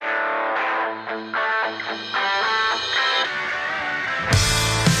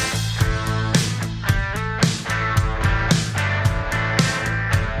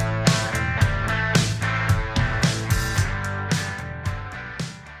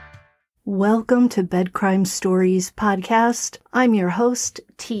Welcome to Bed Crime Stories podcast. I'm your host,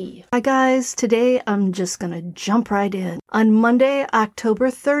 T. Hi guys, today I'm just gonna jump right in. On Monday, October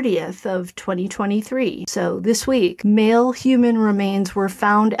 30th of 2023, so this week, male human remains were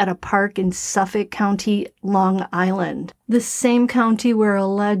found at a park in Suffolk County, Long Island. The same county where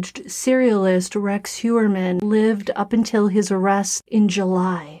alleged serialist Rex Heuermann lived up until his arrest in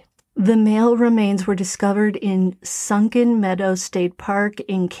July. The male remains were discovered in Sunken Meadow State Park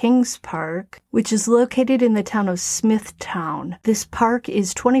in Kings Park, which is located in the town of Smithtown. This park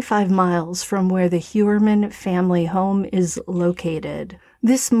is 25 miles from where the Heuermann family home is located.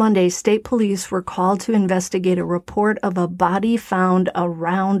 This Monday, state police were called to investigate a report of a body found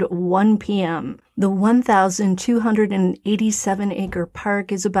around 1 p.m. The 1,287-acre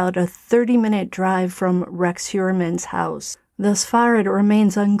park is about a 30-minute drive from Rex Heuermann's house. Thus far, it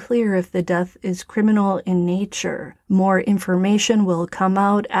remains unclear if the death is criminal in nature. More information will come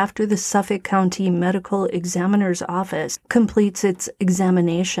out after the Suffolk County Medical Examiner's Office completes its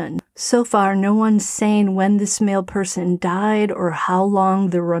examination. So far, no one's saying when this male person died or how long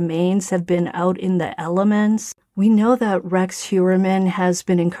the remains have been out in the elements. We know that Rex Heuermann has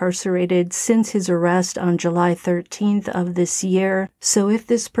been incarcerated since his arrest on July 13th of this year. So if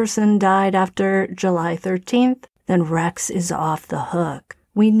this person died after July 13th, then Rex is off the hook.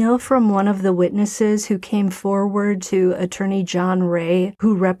 We know from one of the witnesses who came forward to attorney John Ray,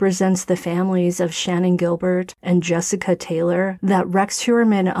 who represents the families of Shannon Gilbert and Jessica Taylor, that Rex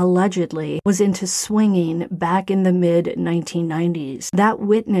Heuermann allegedly was into swinging back in the mid-1990s. That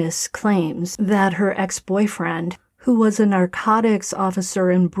witness claims that her ex-boyfriend, who was a narcotics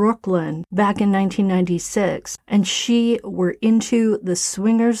officer in Brooklyn back in 1996, and she were into the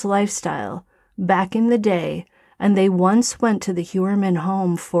swingers lifestyle back in the day, and they once went to the Heuermann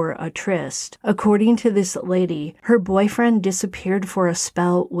home for a tryst. According to this lady, her boyfriend disappeared for a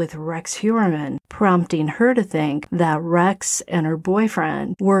spell with Rex Heuermann, prompting her to think that Rex and her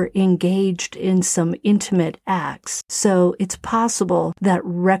boyfriend were engaged in some intimate acts. So it's possible that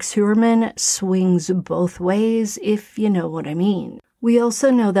Rex Heuermann swings both ways, if you know what I mean. We also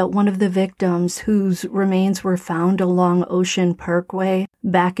know that one of the victims whose remains were found along Ocean Parkway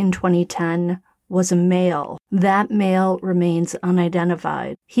back in 2010 was a male. That male remains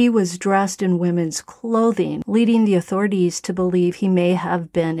unidentified. He was dressed in women's clothing, leading the authorities to believe he may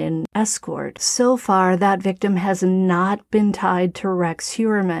have been an escort. So far, that victim has not been tied to Rex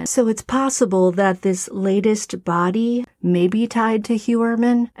Heuermann. So it's possible that this latest body may be tied to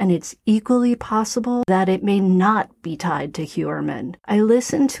Heuermann, and it's equally possible that it may not be tied to Heuermann. I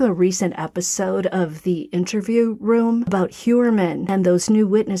listened to a recent episode of The Interview Room about Heuermann and those new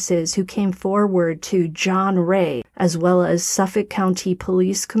witnesses who came forward to John Ray, as well as Suffolk County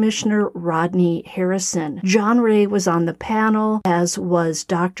Police Commissioner Rodney Harrison. John Ray was on the panel, as was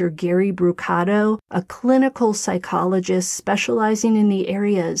Dr. Gary Brucato, a clinical psychologist specializing in the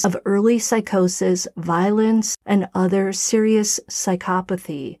areas of early psychosis, violence, and other serious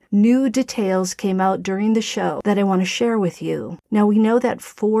psychopathy. New details came out during the show that I want to share with you. Now, we know that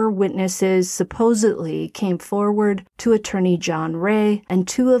 4 witnesses supposedly came forward to attorney John Ray, and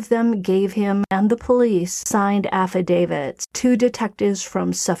 2 of them gave him and the police signed affidavits. 2 detectives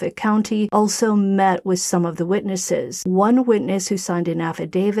from Suffolk County also met with some of the witnesses. One witness who signed an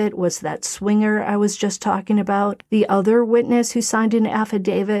affidavit was that swinger I was just talking about. The other witness who signed an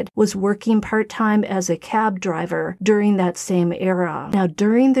affidavit was working part-time as a cab driver during that same era. Now,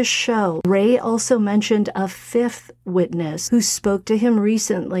 during the show, Ray also mentioned a 5th witness who spoke to him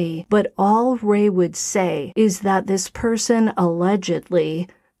recently, but all Ray would say is that this person allegedly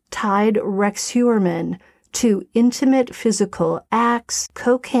tied Rex Heuermann to intimate physical acts,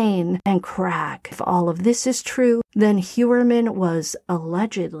 cocaine, and crack. If all of this is true, then Heuermann was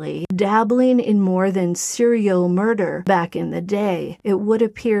allegedly dabbling in more than serial murder back in the day. It would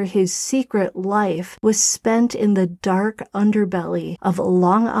appear his secret life was spent in the dark underbelly of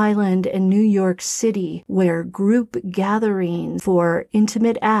Long Island and New York City, where group gatherings for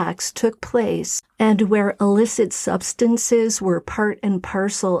intimate acts took place and where illicit substances were part and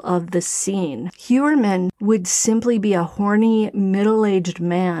parcel of the scene. Heuermann would simply be a horny, middle-aged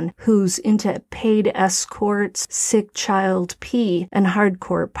man who's into paid escorts, sick child pee, and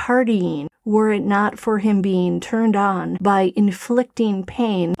hardcore partying, were it not for him being turned on by inflicting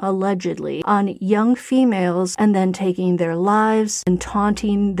pain, allegedly, on young females and then taking their lives and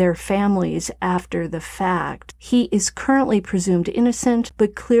taunting their families after the fact. He is currently presumed innocent,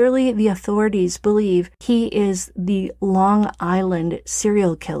 but clearly the authorities believe he is the Long Island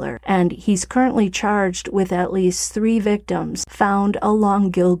serial killer, and he's currently charged with at least 3 victims found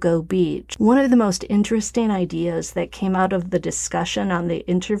along Gilgo Beach. One of the most interesting ideas that came out of the discussion on the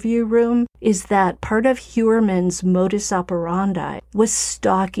interview room is that part of Heuermann's modus operandi was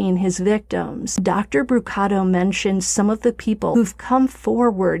stalking his victims. Dr. Brucato mentioned some of the people who've come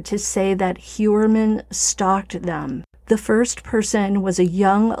forward to say that Heuermann stalked them. The first person was a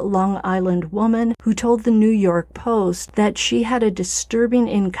young Long Island woman who told the New York Post that she had a disturbing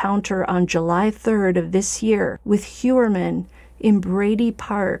encounter on July 3rd of this year with Heuermann in Brady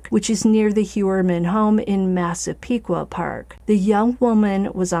Park, which is near the Heuermann home in Massapequa Park. The young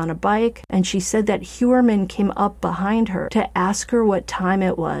woman was on a bike, and she said that Heuermann came up behind her to ask her what time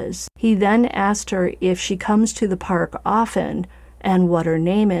it was. He then asked her if she comes to the park often, and what her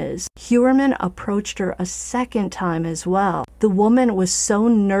name is. Heuermann approached her a second time as well. The woman was so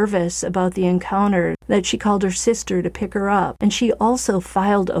nervous about the encounter that she called her sister to pick her up, and she also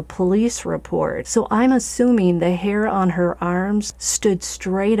filed a police report. So I'm assuming the hair on her arms stood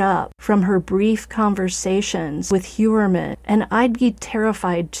straight up from her brief conversations with Heuermann, and I'd be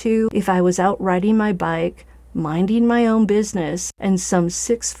terrified too if I was out riding my bike, minding my own business, and some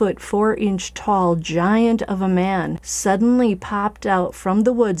 6'4" tall giant of a man suddenly popped out from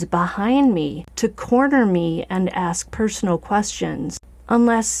the woods behind me to corner me and ask personal questions.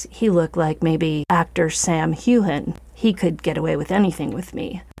 Unless he looked like maybe actor Sam Heuermann. He could get away with anything with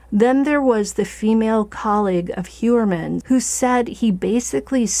me. Then there was the female colleague of Heuermann who said he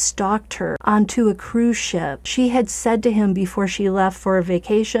basically stalked her onto a cruise ship. She had said to him before she left for a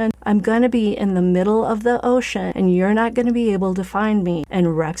vacation, "I'm going to be in the middle of the ocean and you're not going to be able to find me."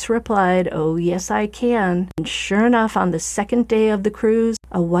 And Rex replied, "Oh, yes, I can." And sure enough, on the second day of the cruise,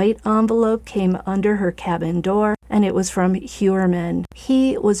 a white envelope came under her cabin door, and it was from Heuermann.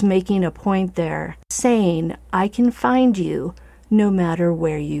 He was making a point there, saying, "I can find you no matter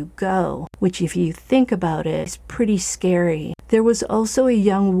where you go," which, if you think about it, is pretty scary. There was also a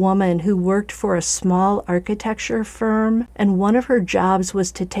young woman who worked for a small architecture firm, and one of her jobs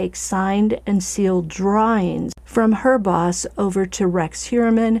was to take signed and sealed drawings from her boss over to Rex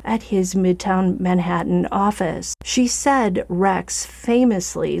Heuermann at his Midtown Manhattan office. She said Rex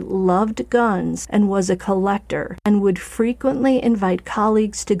famously loved guns and was a collector, and would frequently invite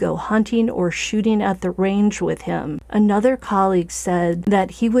colleagues to go hunting or shooting at the range with him. Another colleague said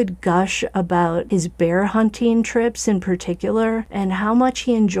that he would gush about his bear hunting trips in particular, and how much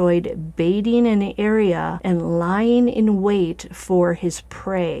he enjoyed baiting an area and lying in wait for his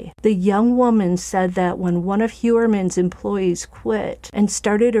prey. The young woman said that when one of Heuermann's employees quit and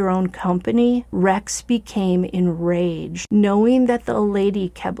started her own company, Rex became enraged. Knowing that the lady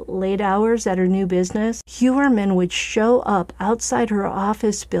kept late hours at her new business, Heuermann would show up outside her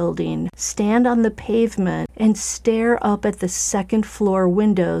office building, stand on the pavement, and stare up at the second floor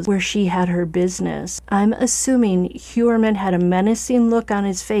windows where she had her business. I'm assuming Heuermann had a menacing look on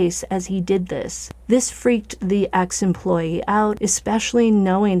his face as he did this. This freaked the ex-employee out, especially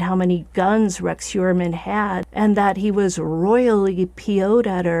knowing how many guns Rex Heuermann had, and that he was royally PO'd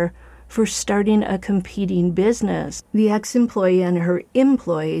at her for starting a competing business. The ex-employee and her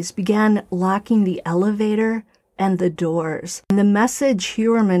employees began locking the elevator and the doors. And the message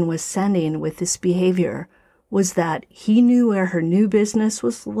Heuermann was sending with this behavior was that he knew where her new business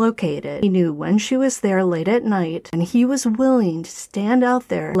was located. He knew when she was there late at night, and he was willing to stand out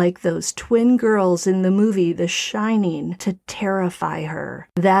there like those twin girls in the movie The Shining to terrify her.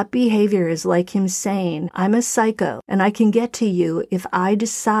 That behavior is like him saying, "I'm a psycho, and I can get to you if I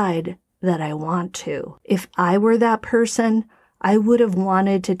decide that I want to." If I were that person, I would have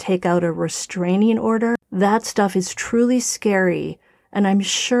wanted to take out a restraining order. That stuff is truly scary, and I'm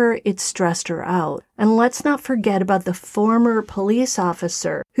sure it stressed her out. And let's not forget about the former police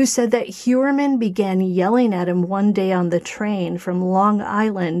officer who said that Heuermann began yelling at him one day on the train from Long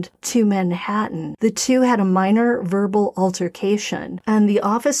Island to Manhattan. The two had a minor verbal altercation, and the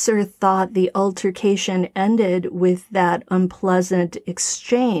officer thought the altercation ended with that unpleasant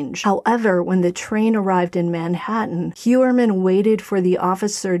exchange. However, when the train arrived in Manhattan, Heuermann waited for the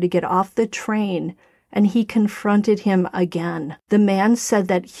officer to get off the train, and he confronted him again. The man said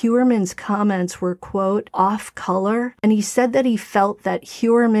that Heuermann's comments were, quote, off color, and he said that he felt that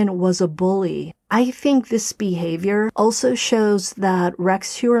Heuermann was a bully. I think this behavior also shows that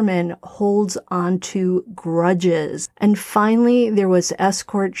Rex Heuermann holds on to grudges. And finally, there was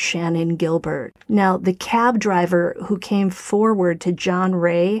escort Shannon Gilbert. Now, the cab driver who came forward to John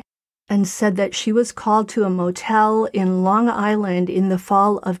Ray and said that she was called to a motel in Long Island in the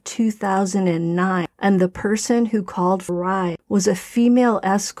fall of 2009, and the person who called for a ride was a female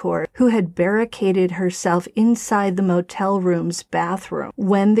escort who had barricaded herself inside the motel room's bathroom.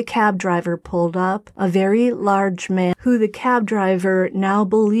 When the cab driver pulled up, a very large man, who the cab driver now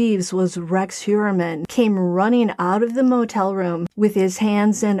believes was Rex Heuermann, came running out of the motel room with his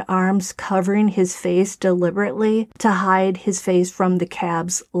hands and arms covering his face deliberately to hide his face from the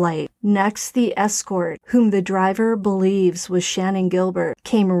cab's light. Next, the escort, whom the driver believes was Shannon Gilbert,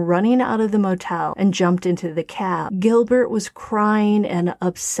 came running out of the motel and jumped into the cab. Gilbert was crying and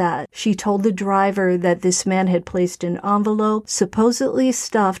upset. She told the driver that this man had placed an envelope supposedly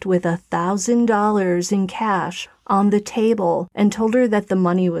stuffed with $1,000 in cash on the table and told her that the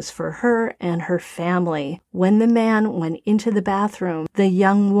money was for her and her family. When the man went into the bathroom, the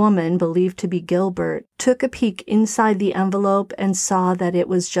young woman, believed to be Gilbert, took a peek inside the envelope and saw that it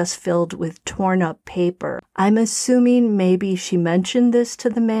was just filled with torn-up paper. I'm assuming maybe she mentioned this to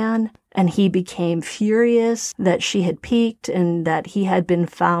the man, and he became furious that she had peeked and that he had been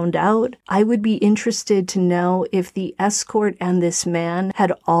found out. I would be interested to know if the escort and this man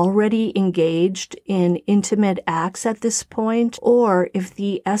had already engaged in intimate acts at this point, or if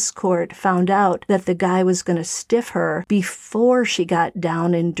the escort found out that the guy was going to stiff her before she got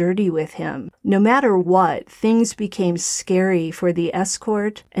down and dirty with him. No matter what, things became scary for the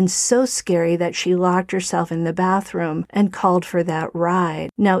escort, and so scary that she locked herself in the bathroom and called for that ride.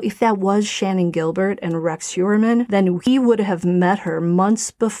 Now, if that was Shannon Gilbert and Rex Heuermann, then he would have met her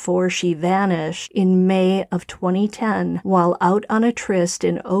months before she vanished in May of 2010 while out on a tryst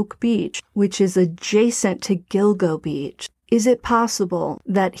in Oak Beach, which is adjacent to Gilgo Beach. Is it possible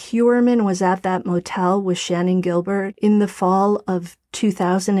that Heuermann was at that motel with Shannon Gilbert in the fall of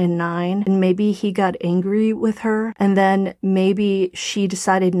 2009, and maybe he got angry with her, and then maybe she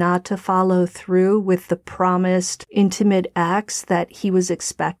decided not to follow through with the promised intimate acts that he was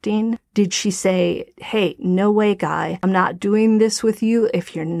expecting? Did she say, hey, no way, guy, I'm not doing this with you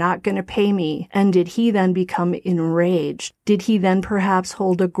if you're not going to pay me? And did he then become enraged? Did he then perhaps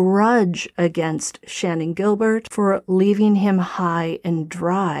hold a grudge against Shannon Gilbert for leaving him high and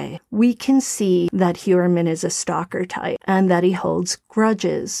dry? We can see that Heuermann is a stalker type and that he holds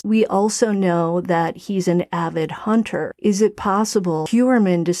grudges. We also know that he's an avid hunter. Is it possible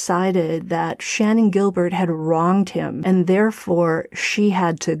Heuermann decided that Shannon Gilbert had wronged him and therefore she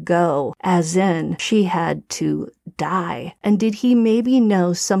had to go, as in she had to die? And did he maybe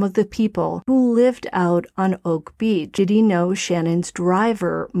know some of the people who lived out on Oak Beach? Did he know Shannon's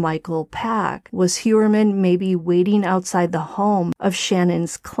driver, Michael Pack? Was Heuermann maybe waiting outside the home of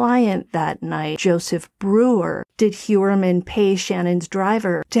Shannon's client that night, Joseph Brewer? Did Heuermann pay Shannon's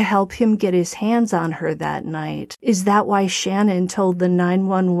driver to help him get his hands on her that night? Is that why Shannon told the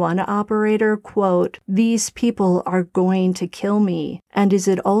 911 operator, quote, "These people are going to kill me"? And is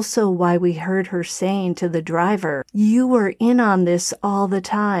it also why we heard her saying to the driver, "You were in on this all the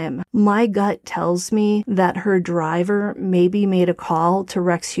time"? My gut tells me that her driver maybe made a call to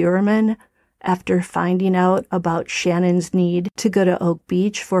Rex Heuermann after finding out about Shannon's need to go to Oak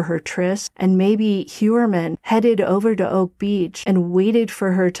Beach for her tryst, and maybe Heuermann headed over to Oak Beach and waited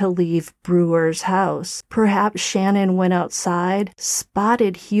for her to leave Brewer's house. Perhaps Shannon went outside,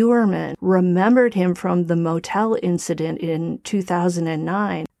 spotted Heuermann, remembered him from the motel incident in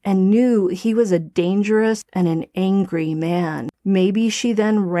 2009, and knew he was a dangerous and an angry man. Maybe she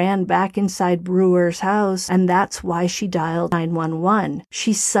then ran back inside Brewer's house, and that's why she dialed 911.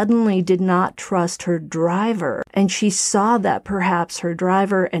 She suddenly did not trust her driver, and she saw that perhaps her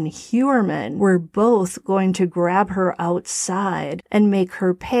driver and Heuermann were both going to grab her outside and make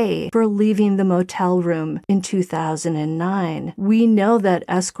her pay for leaving the motel room in 2009. We know that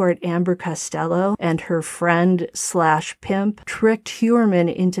escort Amber Costello and her friend/pimp tricked Heuermann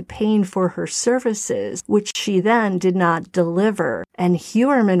into paying for her services, which she then did not deliver. And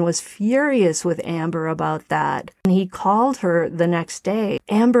Heuermann was furious with Amber about that. And he called her the next day.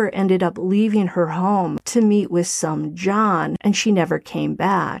 Amber ended up leaving her home to meet with some John, and she never came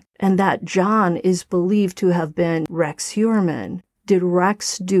back. And that John is believed to have been Rex Heuermann. Did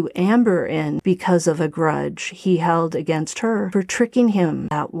Rex do Amber in because of a grudge he held against her for tricking him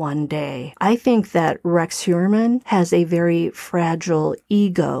that one day? I think that Rex Heuermann has a very fragile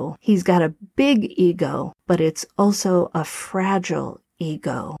ego. He's got a big ego, but it's also a fragile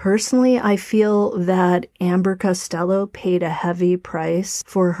ego. Personally, I feel that Amber Costello paid a heavy price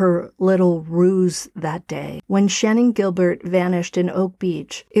for her little ruse that day. When Shannon Gilbert vanished in Oak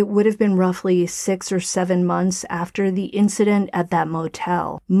Beach, it would have been roughly 6 or 7 months after the incident at that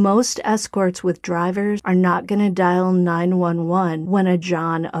motel. Most escorts with drivers are not going to dial 911 when a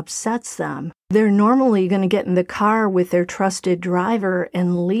John upsets them. They're normally going to get in the car with their trusted driver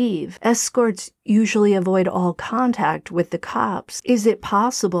and leave. Escorts usually avoid all contact with the cops. Is it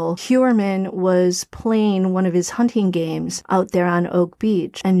possible Heuermann was playing one of his hunting games out there on Oak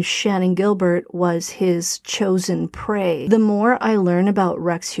Beach and Shannon Gilbert was his chosen prey? The more I learn about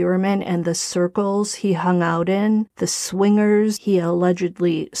Rex Heuermann and the circles he hung out in, the swingers he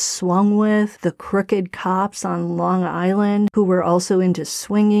allegedly swung with, the crooked cops on Long Island who were also into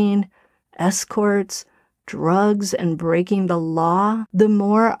swinging, escorts, drugs, and breaking the law, the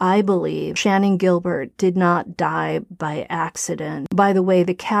more I believe Shannon Gilbert did not die by accident. By the way,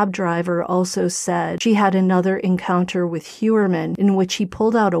 the cab driver also said she had another encounter with Heuermann in which he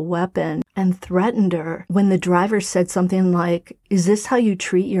pulled out a weapon and threatened her. When the driver said something like, "Is this how you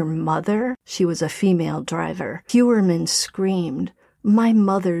treat your mother?" She was a female driver. Heuermann screamed, "My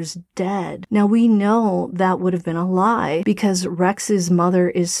mother's dead." Now we know that would have been a lie because Rex's mother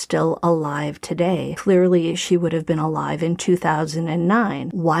is still alive today. Clearly, she would have been alive in 2009.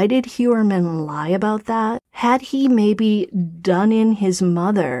 Why did Heuermann lie about that? Had he maybe done in his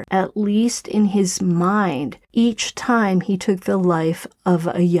mother, at least in his mind, each time he took the life of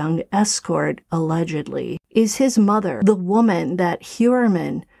a young escort, allegedly? Is his mother the woman that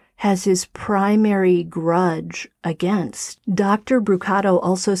Heuermann has his primary grudge against? Dr. Brucato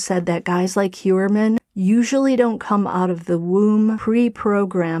also said that guys like Heuermann usually don't come out of the womb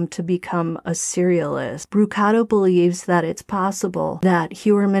pre-programmed to become a serialist. Brucato believes that it's possible that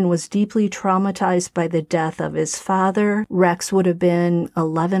Heuermann was deeply traumatized by the death of his father. Rex would have been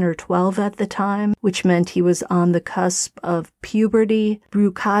 11 or 12 at the time, which meant he was on the cusp of puberty.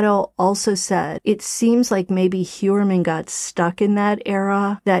 Brucato also said it seems like maybe Heuermann got stuck in that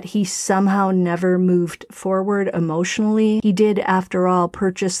era, that he somehow never moved forward emotionally. He did, after all,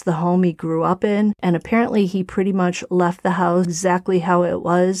 purchase the home he grew up in, and apparently he pretty much left the house exactly how it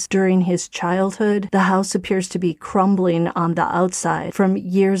was during his childhood. The house appears to be crumbling on the outside from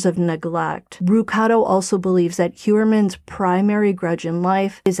years of neglect. Brucato also believes that Heuermann's primary grudge in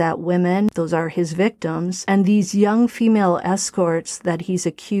life is at women. Those are his victims. And these young female escorts that he's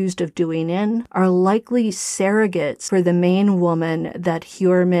accused of doing in are likely surrogates for the main woman that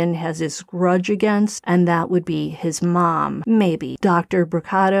Heuermann has his grudge against, and that would be his mom. Maybe. Dr.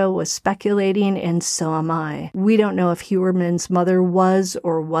 Brucato was speculating, and so am I. We don't know if Heuermann's mother was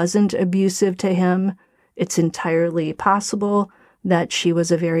or wasn't abusive to him. It's entirely possible that she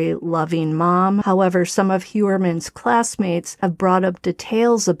was a very loving mom. However, some of Heuermann's classmates have brought up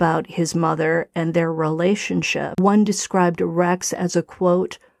details about his mother and their relationship. One described Rex as a,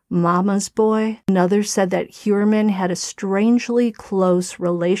 quote, mama's boy. Another said that Heuermann had a strangely close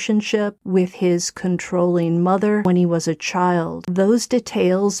relationship with his controlling mother when he was a child. Those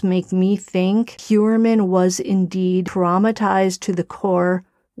details make me think Heuermann was indeed traumatized to the core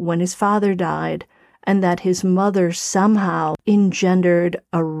when his father died, and that his mother somehow engendered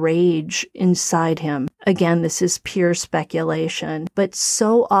a rage inside him. Again, this is pure speculation, but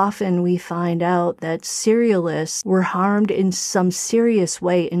so often we find out that serialists were harmed in some serious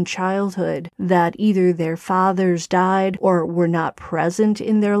way in childhood, that either their fathers died or were not present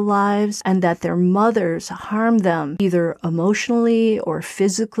in their lives, and that their mothers harmed them either emotionally or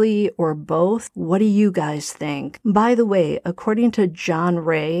physically or both. What do you guys think? By the way, according to John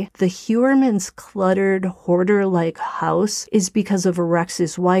Ray, the Heuermann's cluttered hoarder-like house is because of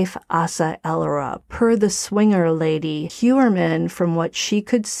Rex's wife, Asa Ellerup. Per the swinger lady, Heuermann, from what she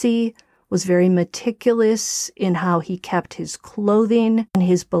could see, was very meticulous in how he kept his clothing and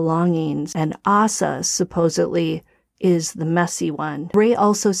his belongings, and Asa supposedly is the messy one. Ray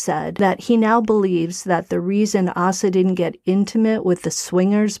also said that he now believes that the reason Asa didn't get intimate with the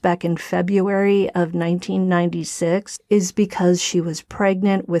swingers back in February of 1996 is because she was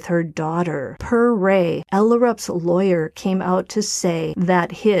pregnant with her daughter. Per Ray, Ellerup's lawyer came out to say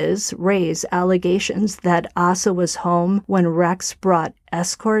that Ray's allegations that Asa was home when Rex brought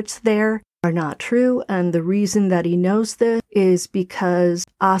escorts there are not true, and the reason that he knows this is because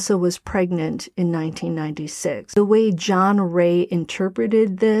Asa was pregnant in 1996. The way John Ray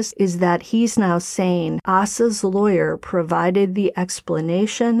interpreted this is that he's now saying Asa's lawyer provided the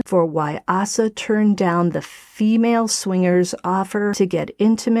explanation for why Asa turned down the female swinger's offer to get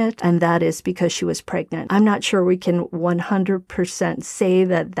intimate, and that is because she was pregnant. I'm not sure we can 100% say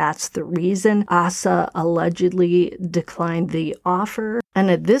that that's the reason Asa allegedly declined the offer. And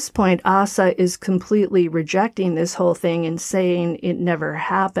at this point, Asa is completely rejecting this whole thing and saying it never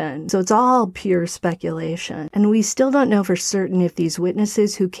happened. So it's all pure speculation. And we still don't know for certain if these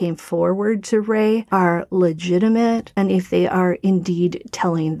witnesses who came forward to Ray are legitimate and if they are indeed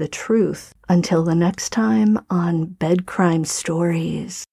telling the truth. Until the next time on Bed Crime Stories.